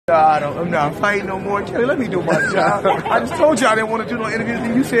I'm not fighting no more. Kelly, let me do my job. I just told you I didn't want to do no interviews,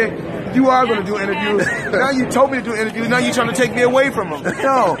 and you said you are going to do interviews. Now you told me to do interviews. Now you're trying to take me away from them.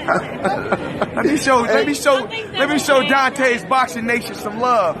 No. Let me show Dante's Boxing Nation some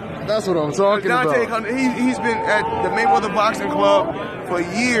love. That's what I'm talking about. He's been at the Mayweather Boxing Club for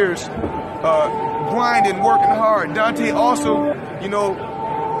years, grinding, working hard. Dante also,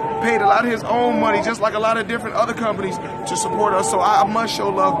 paid a lot of his own money, just like a lot of different other companies, to support us. So I must show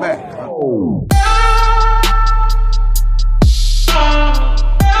love back.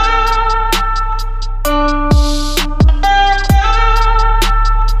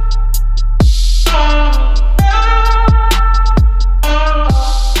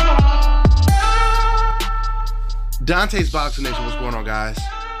 Dante's Boxing Nation, what's going on, guys?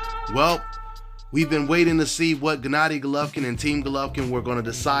 Well, we've been waiting to see what Gennady Golovkin and Team Golovkin were going to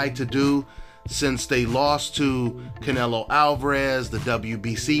decide to do since they lost to Canelo Alvarez. The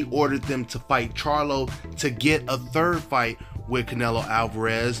WBC ordered them to fight Charlo to get a third fight with Canelo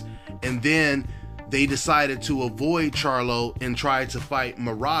Alvarez, and then they decided to avoid Charlo and try to fight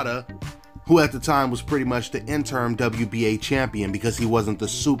Murata, who at the time was pretty much the interim WBA champion because he wasn't the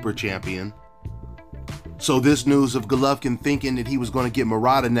super champion. So this news of Golovkin thinking that he was going to get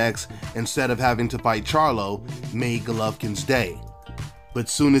Murata next instead of having to fight Charlo made Golovkin's day. But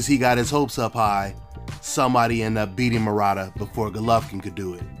soon as he got his hopes up high, somebody ended up beating Murata before Golovkin could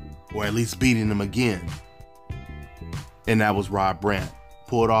do it, or at least beating him again. And that was Rob Brandt.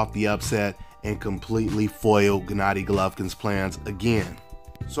 Pulled off the upset and completely foiled Gennady Golovkin's plans again.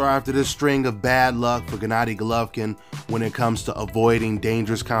 So after this string of bad luck for Gennady Golovkin when it comes to avoiding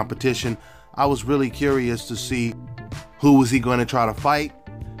dangerous competition, I was really curious to see who was he going to try to fight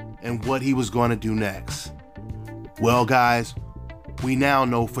and what he was going to do next. Well, guys, we now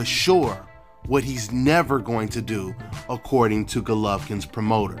know for sure what he's never going to do according to Golovkin's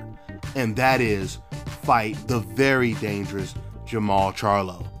promoter, and that is fight the very dangerous Jermall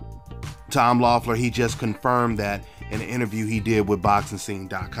Charlo. Tom Loeffler, he just confirmed that in an interview he did with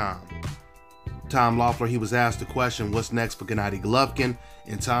BoxingScene.com. Tom Loeffler, he was asked the question, what's next for Gennady Golovkin?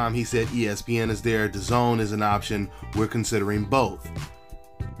 And Tom, he said ESPN is there, DAZN is an option, we're considering both.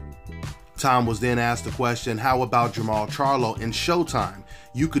 Tom was then asked the question, how about Jermall Charlo and Showtime?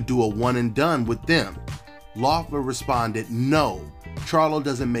 You could do a one and done with them. Loeffler responded, no, Charlo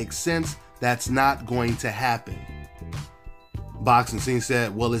doesn't make sense, that's not going to happen. Boxing Scene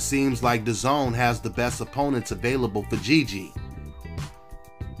said, well, it seems like DAZN has the best opponents available for Gigi.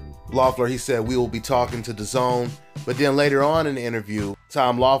 Loeffler, he said, we will be talking to DAZN, but then later on in the interview,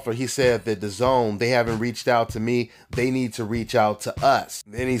 Tom Loeffler, he said that DAZN, they haven't reached out to me, they need to reach out to us.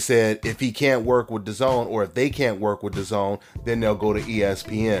 Then he said if he can't work with DAZN, or if they can't work with DAZN, then they'll go to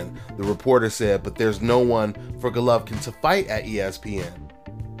ESPN. The reporter said, but there's no one for Golovkin to fight at ESPN.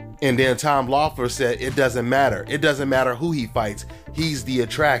 And then Tom Loeffler said it doesn't matter. It doesn't matter who he fights, he's the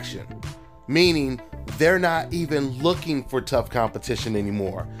attraction. Meaning, they're not even looking for tough competition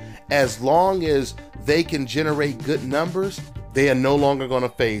anymore. As long as they can generate good numbers, they are no longer going to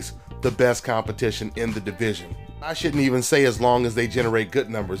face the best competition in the division. I shouldn't even say as long as they generate good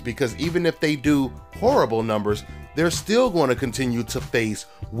numbers, because even if they do horrible numbers, they're still going to continue to face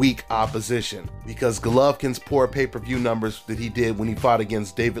weak opposition, because Golovkin's poor pay-per-view numbers that he did when he fought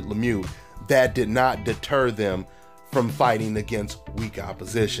against David Lemieux, that did not deter them from fighting against weak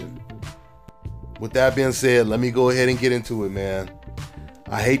opposition. With that being said, let me go ahead and get into it, man.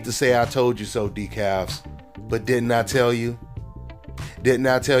 I hate to say I told you so, decafs, but didn't I tell you? Didn't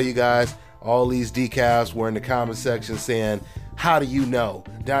I tell you guys? All these decafs were in the comment section saying, how do you know?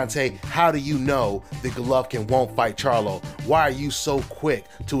 Dante, how do you know that Golovkin won't fight Charlo? Why are you so quick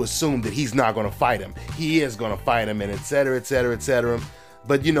to assume that he's not going to fight him? He is going to fight him, and etc., etc., etc.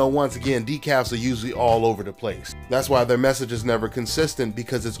 But once again, decafs are usually all over the place. That's why their message is never consistent,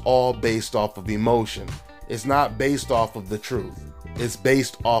 because it's all based off of emotion. It's not based off of the truth. It's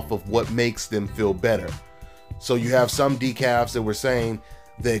based off of what makes them feel better. So you have some decafs that were saying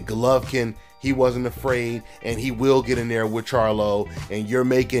that Golovkin, he wasn't afraid and he will get in there with Charlo, and you're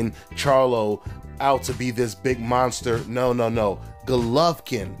making Charlo out to be this big monster. No, no, no.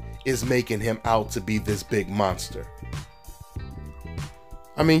 Golovkin is making him out to be this big monster.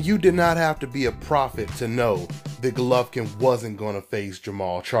 I mean, you did not have to be a prophet to know that Golovkin wasn't going to face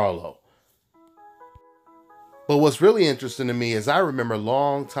Jermall Charlo. But what's really interesting to me is I remember a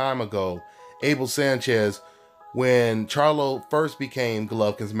long time ago, Abel Sanchez, when Charlo first became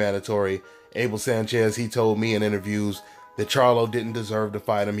Golovkin's mandatory, Abel Sanchez, he told me in interviews that Charlo didn't deserve to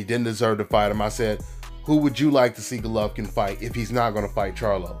fight him. He didn't deserve to fight him. I said, who would you like to see Golovkin fight if he's not going to fight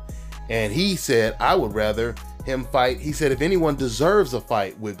Charlo? And he said, I would rather him fight. He said, if anyone deserves a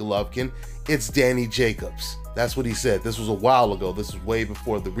fight with Golovkin, it's Danny Jacobs. That's what he said. This was a while ago. This was way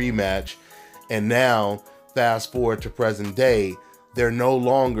before the rematch. And now, fast forward to present day, they're no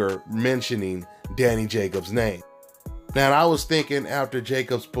longer mentioning Danny Jacobs' name. Now, I was thinking after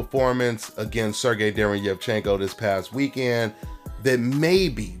Jacobs' performance against Sergey Derevyanchenko this past weekend, that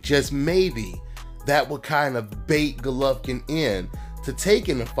maybe, just maybe, that would kind of bait Golovkin in to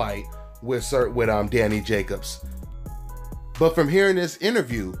taking a fight with Danny Jacobs. But from hearing this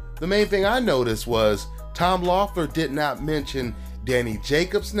interview, the main thing I noticed was Tom Loeffler did not mention Danny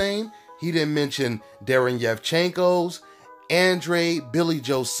Jacobs' name. He didn't mention Derevyanchenko's, Andre, Billy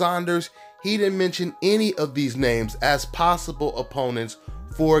Joe Saunders. He didn't mention any of these names as possible opponents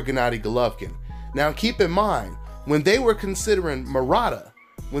for Gennady Golovkin. Now keep in mind, when they were considering Murata,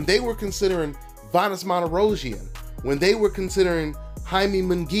 when they were considering Vanes Martirosyan, when they were considering Jaime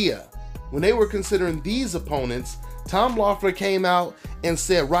Munguia, when they were considering these opponents, Tom Loeffler came out and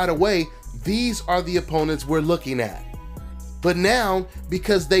said right away, these are the opponents we're looking at. But now,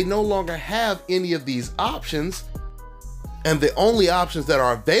 because they no longer have any of these options, and the only options that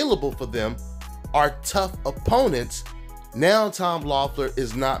are available for them are tough opponents, now Tom Loeffler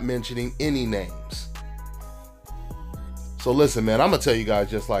is not mentioning any names. So listen, man, I'm gonna tell you guys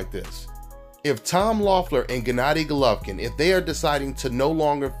just like this. If Tom Loeffler and Gennady Golovkin, if they are deciding to no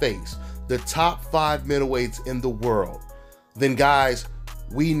longer face the top 5 middleweights in the world, then guys,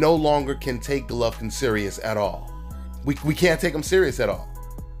 we no longer can take Golovkin serious at all. We can't take him serious at all.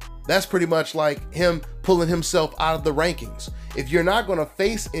 That's pretty much like him pulling himself out of the rankings. If you're not going to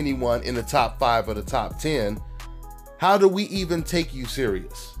face anyone in the top 5 or the top 10, how do we even take you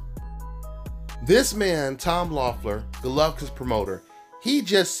serious? This man, Tom Loeffler, Golovkin's promoter, he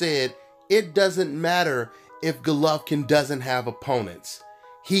just said it doesn't matter if Golovkin doesn't have opponents.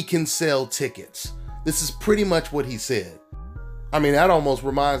 He can sell tickets. This is pretty much what he said. I mean, that almost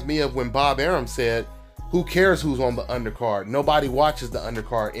reminds me of when Bob Arum said, who cares who's on the undercard? Nobody watches the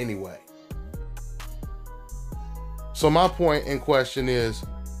undercard anyway. So my point in question is,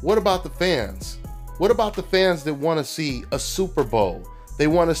 what about the fans? What about the fans that want to see a Super Bowl? They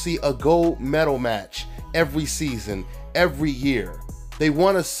want to see a gold medal match every season, every year. They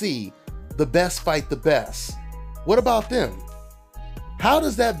want to see the best fight the best. What about them? How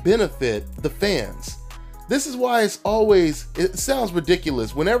does that benefit the fans? This is why it sounds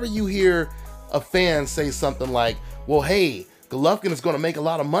ridiculous whenever you hear a fan say something like, well, hey, Golovkin is going to make a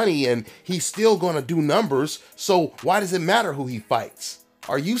lot of money and he's still going to do numbers, so why does it matter who he fights?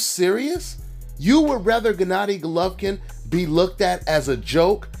 Are you serious? You would rather Gennady Golovkin be looked at as a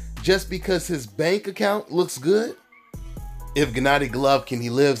joke just because his bank account looks good? If Gennady Golovkin, he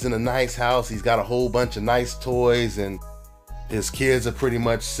lives in a nice house, he's got a whole bunch of nice toys and his kids are pretty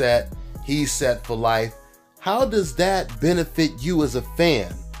much set, he's set for life, how does that benefit you as a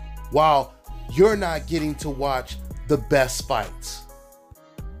fan while you're not getting to watch the best fights?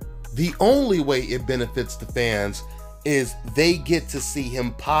 The only way it benefits the fans is they get to see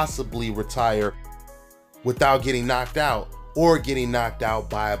him possibly retire without getting knocked out or getting knocked out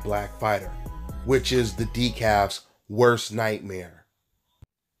by a black fighter, which is the decaf's worst nightmare.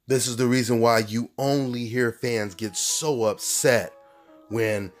 This is the reason why you only hear fans get so upset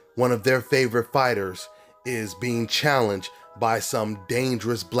when one of their favorite fighters is being challenged by some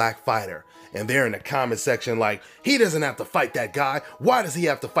dangerous black fighter. And they're in the comment section like, he doesn't have to fight that guy. Why does he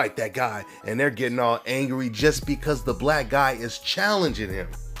have to fight that guy? And they're getting all angry just because the black guy is challenging him.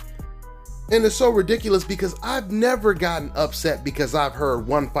 And it's so ridiculous because I've never gotten upset because I've heard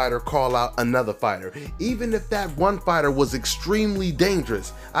one fighter call out another fighter. Even if that one fighter was extremely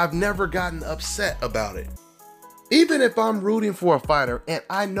dangerous, I've never gotten upset about it. Even if I'm rooting for a fighter and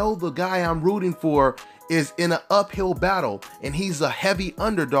I know the guy I'm rooting for is in an uphill battle and he's a heavy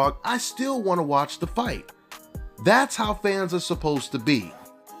underdog, I still want to watch the fight. That's how fans are supposed to be.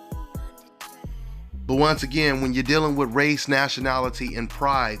 But once again, when you're dealing with race, nationality, and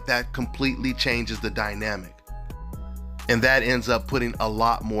pride, that completely changes the dynamic. And that ends up putting a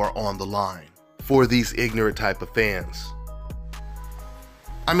lot more on the line for these ignorant type of fans.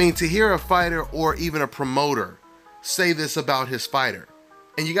 I mean, to hear a fighter or even a promoter say this about his fighter,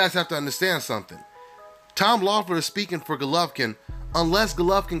 and you guys have to understand something. Tom Loeffler is speaking for Golovkin unless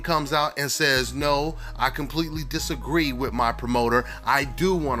Golovkin comes out and says, no, I completely disagree with my promoter. I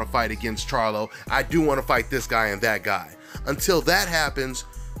do want to fight against Charlo. I do want to fight this guy and that guy. Until that happens,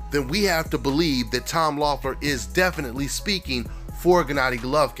 then we have to believe that Tom Loeffler is definitely speaking for Gennady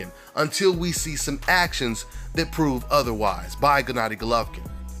Golovkin until we see some actions that prove otherwise by Gennady Golovkin.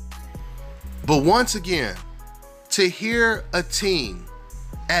 But once again, to hear a team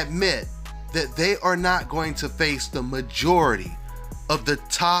admit that they are not going to face the majority of the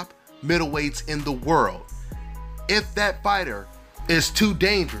top middleweights in the world. If that fighter is too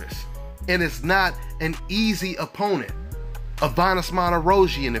dangerous and it's not an easy opponent, a Vanes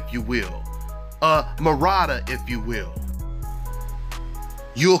Martirosyan, if you will, a Murata, if you will,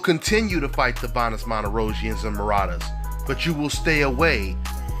 you'll continue to fight the Vanes Martirosyans and Muratas, but you will stay away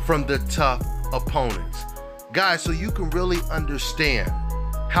from the tough opponents. Guys, so you can really understand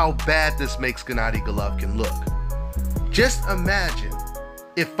how bad this makes Gennady Golovkin look. Just imagine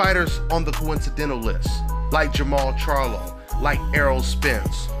if fighters on the coincidental list, like Jermall Charlo, like Errol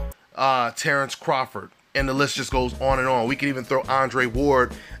Spence, Terrence Crawford, and the list just goes on and on. We can even throw Andre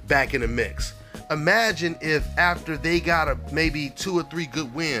Ward back in the mix. Imagine if after they got maybe 2 or 3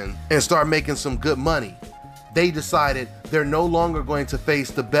 good wins and start making some good money, they decided they're no longer going to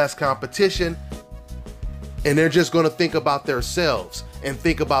face the best competition and they're just going to think about themselves and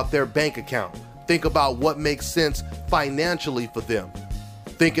think about their bank account. Think about what makes sense financially for them.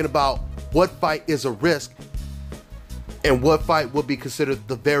 Thinking about what fight is a risk and what fight would be considered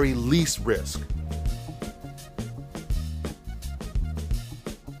the very least risk.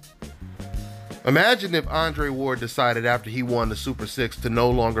 Imagine if Andre Ward decided after he won the Super 6 to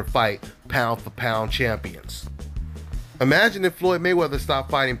no longer fight pound for pound champions. Imagine if Floyd Mayweather stopped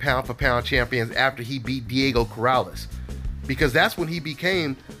fighting pound for pound champions after he beat Diego Corrales, because that's when he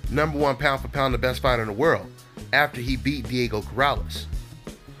became #1 pound for pound, the best fighter in the world, after he beat Diego Corrales.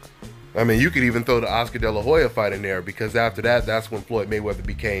 I mean, you could even throw the Oscar De La Hoya fight in there, because after that, that's when Floyd Mayweather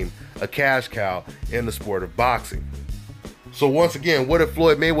became a cash cow in the sport of boxing. So once again, what if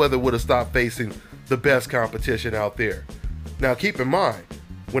Floyd Mayweather would have stopped facing the best competition out there? Now keep in mind,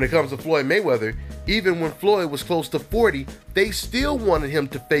 when it comes to Floyd Mayweather, even when Floyd was close to 40, they still wanted him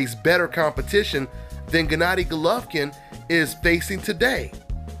to face better competition than Gennady Golovkin is facing today.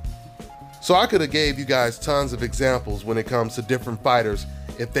 So I could have gave you guys tons of examples when it comes to different fighters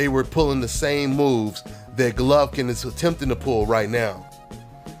if they were pulling the same moves that Golovkin is attempting to pull right now.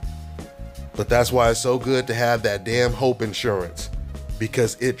 But that's why it's so good to have that damn hope insurance,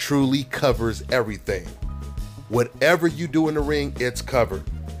 because it truly covers everything. Whatever you do in the ring, it's covered.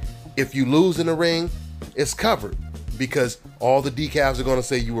 If you lose in the ring, it's covered, because all the decals are going to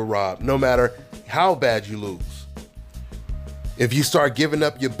say you were robbed, no matter how bad you lose. If you start giving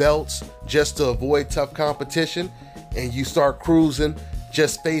up your belts just to avoid tough competition, and you start cruising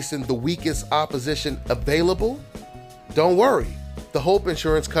just facing the weakest opposition available, don't worry. The hope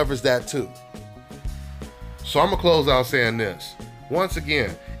insurance covers that too. So I'm gonna close out saying this. Once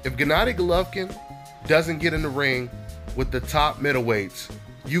again, if Gennady Golovkin doesn't get in the ring with the top middleweights,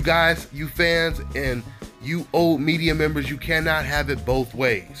 you guys, you fans, and you old media members, you cannot have it both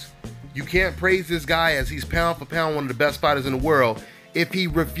ways. You can't praise this guy as he's pound for pound one of the best fighters in the world if he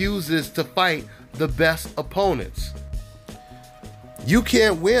refuses to fight the best opponents. You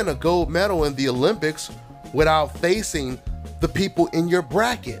can't win a gold medal in the Olympics without facing the people in your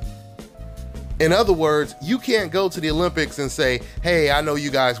bracket. In other words, you can't go to the Olympics and say, hey, I know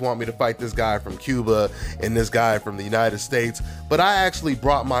you guys want me to fight this guy from Cuba and this guy from the United States, but I actually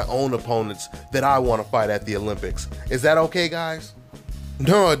brought my own opponents that I want to fight at the Olympics. Is that okay, guys?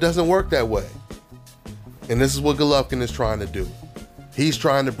 No, it doesn't work that way. And this is what Golovkin is trying to do. He's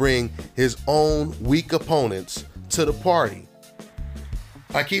trying to bring his own weak opponents to the party.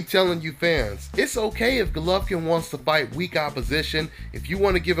 I keep telling you fans, it's okay if Golovkin wants to fight weak opposition. If you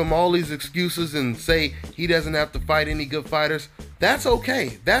want to give him all these excuses and say he doesn't have to fight any good fighters, that's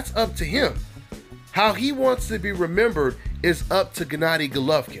okay. That's up to him. How he wants to be remembered is up to Gennady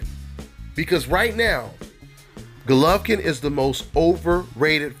Golovkin. Because right now, Golovkin is the most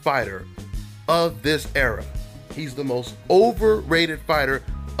overrated fighter of this era. He's the most overrated fighter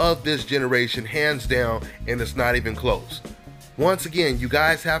of this generation, hands down, and it's not even close. Once again, you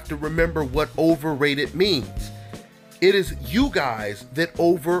guys have to remember what overrated means. It is you guys that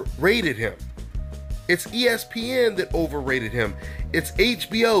overrated him. It's ESPN that overrated him. It's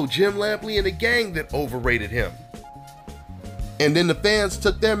HBO, Jim Lampley and the gang that overrated him. And then the fans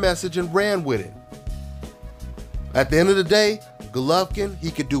took their message and ran with it. At the end of the day, Golovkin, he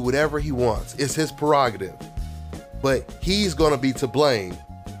could do whatever he wants. It's his prerogative. But he's going to be to blame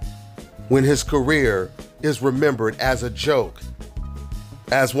when his career is remembered as a joke.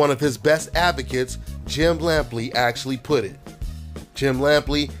 As one of his best advocates, Jim Lampley actually put it. Jim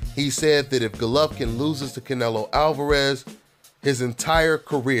Lampley, he said that if Golovkin loses to Canelo Alvarez, his entire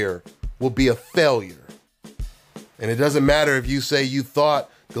career will be a failure. And it doesn't matter if you say you thought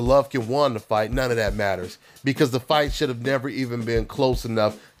Golovkin won the fight, none of that matters, because the fight should have never even been close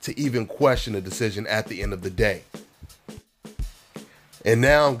enough to even question the decision at the end of the day. And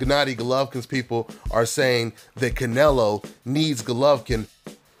now Gennady Golovkin's people are saying that Canelo needs Golovkin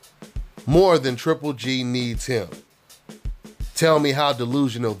more than Triple G needs him. Tell me how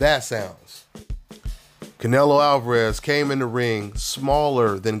delusional that sounds. Canelo Alvarez came in the ring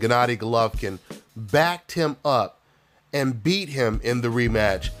smaller than Gennady Golovkin, backed him up, and beat him in the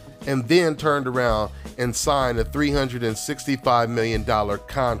rematch, and then turned around and signed a $365 million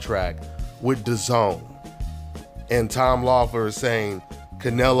contract with DAZN. And Tom Loeffler is saying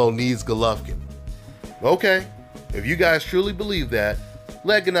Canelo needs Golovkin. Okay, if you guys truly believe that,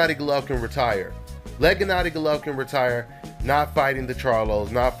 let Gennady Golovkin retire. Let Gennady Golovkin retire, not fighting the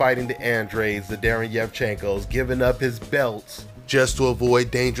Charlos, not fighting the Andres, the Darren Yevchenkos, giving up his belts just to avoid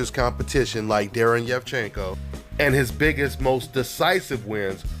dangerous competition like Darren Yevchenko. And his biggest, most decisive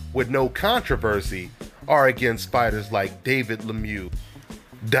wins with no controversy are against fighters like David Lemieux,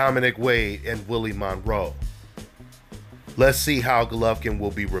 Dominic Wade, and Willie Monroe. Let's see how Golovkin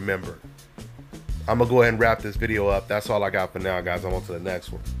will be remembered. I'm going to go ahead and wrap this video up. That's all I got for now, guys. I'm on to the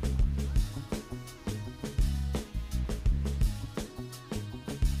next one.